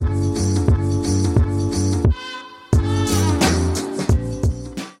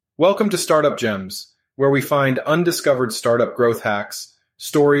Welcome to Startup Gems, where we find undiscovered startup growth hacks,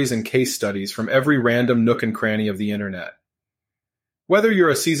 stories, and case studies from every random nook and cranny of the internet. Whether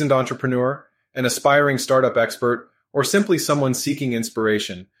you're a seasoned entrepreneur, an aspiring startup expert, or simply someone seeking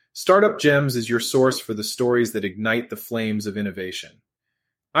inspiration, Startup Gems is your source for the stories that ignite the flames of innovation.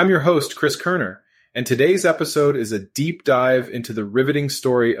 I'm your host, Chris Kerner, and today's episode is a deep dive into the riveting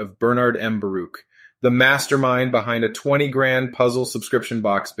story of Bernard M. Baruch, the mastermind behind a 20 grand puzzle subscription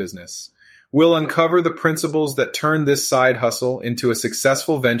box business. We'll uncover the principles that turned this side hustle into a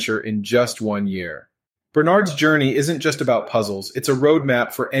successful venture in just 1 year. Bernard's journey isn't just about puzzles, it's a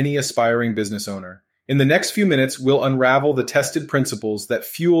roadmap for any aspiring business owner. In the next few minutes, we'll unravel the tested principles that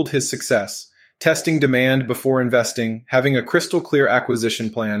fueled his success, testing demand before investing, having a crystal clear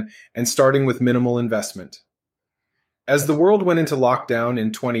acquisition plan, and starting with minimal investment. As the world went into lockdown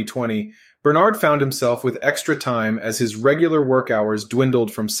in 2020, Bernard found himself with extra time as his regular work hours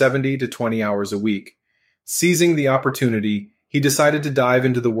dwindled from 70 to 20 hours a week. Seizing the opportunity, he decided to dive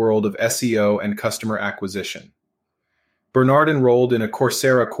into the world of SEO and customer acquisition. Bernard enrolled in a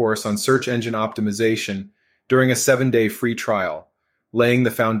Coursera course on search engine optimization during a 7-day free trial, laying the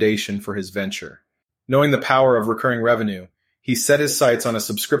foundation for his venture. Knowing the power of recurring revenue, he set his sights on a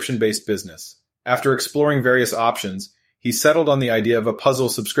subscription-based business. After exploring various options, he settled on the idea of a puzzle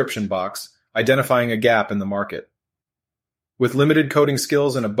subscription box, identifying a gap in the market. With limited coding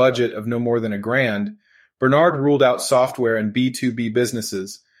skills and a budget of no more than $1,000, Bernard ruled out software and B2B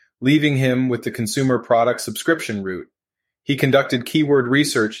businesses, leaving him with the consumer product subscription route. He conducted keyword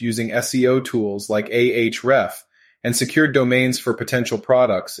research using SEO tools like Ahref and secured domains for potential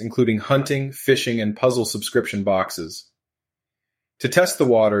products, including hunting, fishing, and puzzle subscription boxes. To test the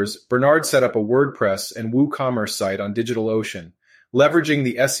waters, Bernard set up a WordPress and WooCommerce site on DigitalOcean, leveraging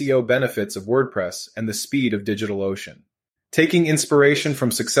the SEO benefits of WordPress and the speed of DigitalOcean. Taking inspiration from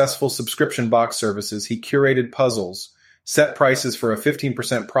successful subscription box services, he curated puzzles, set prices for a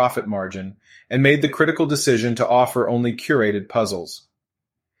 15% profit margin, and made the critical decision to offer only curated puzzles.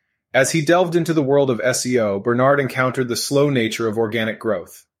 As he delved into the world of SEO, Bernard encountered the slow nature of organic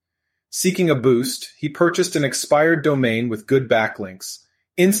growth. Seeking a boost, he purchased an expired domain with good backlinks,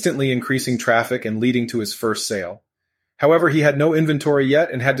 instantly increasing traffic and leading to his first sale. However, he had no inventory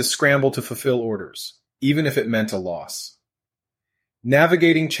yet and had to scramble to fulfill orders, even if it meant a loss.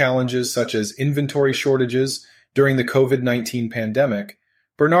 Navigating challenges such as inventory shortages during the COVID-19 pandemic,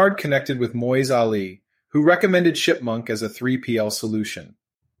 Bernard connected with Moiz Ali, who recommended Shipmonk as a 3PL solution.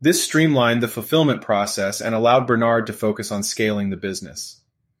 This streamlined the fulfillment process and allowed Bernard to focus on scaling the business.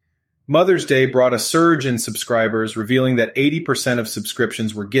 Mother's Day brought a surge in subscribers, revealing that 80% of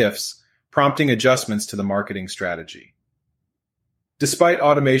subscriptions were gifts, prompting adjustments to the marketing strategy. Despite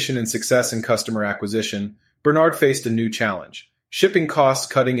automation and success in customer acquisition, Bernard faced a new challenge: shipping costs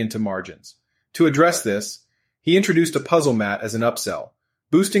cutting into margins. To address this, he introduced a puzzle mat as an upsell,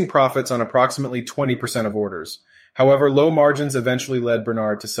 boosting profits on approximately 20% of orders. However, low margins eventually led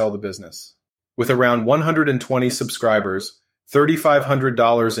Bernard to sell the business. With around 120 subscribers,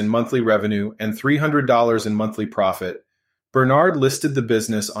 $3,500 in monthly revenue, and $300 in monthly profit, Bernard listed the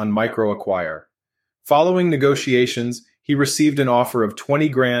business on MicroAcquire. Following negotiations, he received an offer of 20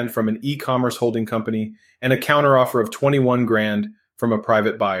 grand from an e-commerce holding company and a counteroffer of 21 grand from a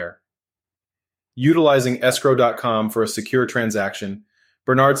private buyer. Utilizing escrow.com for a secure transaction,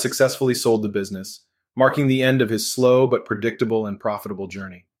 Bernard successfully sold the business, marking the end of his slow but predictable and profitable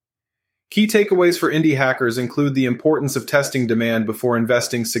journey. Key takeaways for indie hackers include the importance of testing demand before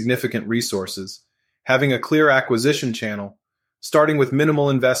investing significant resources, having a clear acquisition channel, starting with minimal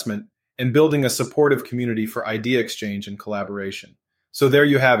investment, and building a supportive community for idea exchange and collaboration. So there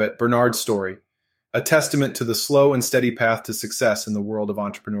you have it, Bernard's story, a testament to the slow and steady path to success in the world of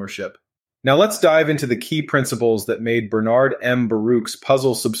entrepreneurship. Now let's dive into the key principles that made Bernard M. Baruch's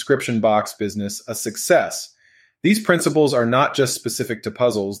puzzle subscription box business a success. These principles are not just specific to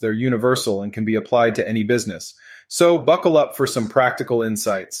puzzles, they're universal and can be applied to any business. So buckle up for some practical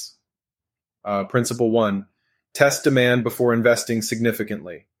insights. Principle 1, test demand before investing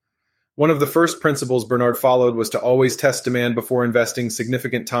significantly. One of the first principles Bernard followed was to always test demand before investing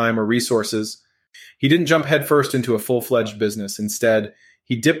significant time or resources. He didn't jump headfirst into a full-fledged business. Instead,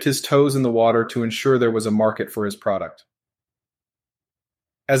 he dipped his toes in the water to ensure there was a market for his product.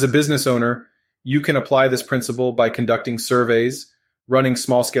 As a business owner, you can apply this principle by conducting surveys, running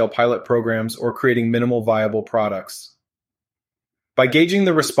small-scale pilot programs, or creating minimal viable products. By gauging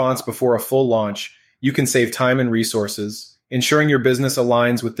the response before a full launch, you can save time and resources, ensuring your business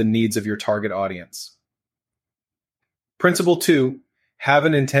aligns with the needs of your target audience. Principle 2, have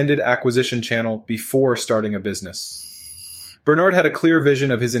an intended acquisition channel before starting a business. Bernard had a clear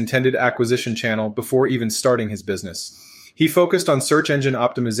vision of his intended acquisition channel before even starting his business. He focused on search engine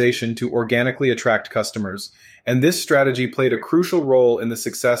optimization to organically attract customers, and this strategy played a crucial role in the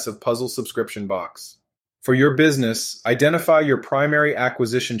success of Puzzle Subscription Box. For your business, identify your primary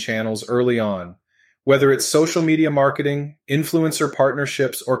acquisition channels early on. Whether it's social media marketing, influencer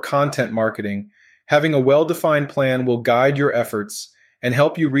partnerships, or content marketing, having a well-defined plan will guide your efforts and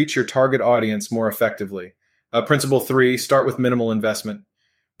help you reach your target audience more effectively. Principle 3, start with minimal investment.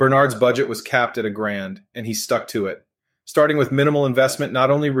 Bernard's budget was capped at $1,000, and he stuck to it. Starting with minimal investment not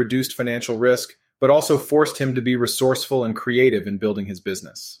only reduced financial risk, but also forced him to be resourceful and creative in building his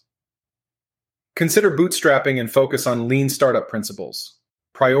business. Consider bootstrapping and focus on lean startup principles.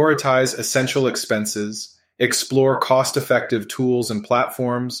 Prioritize essential expenses, explore cost-effective tools and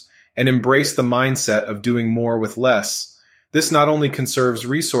platforms, and embrace the mindset of doing more with less. This not only conserves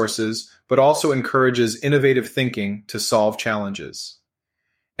resources, but also encourages innovative thinking to solve challenges.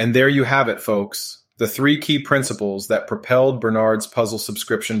 And there you have it, folks, the 3 key principles that propelled Bernard's Puzzle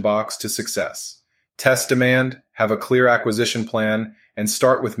Subscription Box to success. Test demand, have a clear acquisition plan, and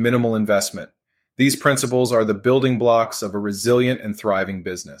start with minimal investment. These principles are the building blocks of a resilient and thriving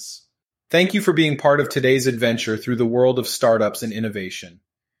business. Thank you for being part of today's adventure through the world of startups and innovation.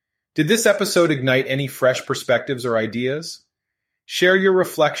 Did this episode ignite any fresh perspectives or ideas? Share your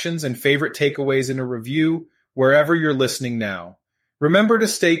reflections and favorite takeaways in a review wherever you're listening now. Remember to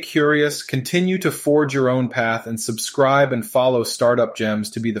stay curious, continue to forge your own path, and subscribe and follow Startup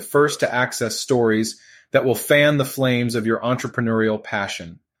Gems to be the first to access stories that will fan the flames of your entrepreneurial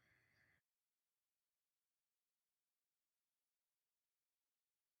passion.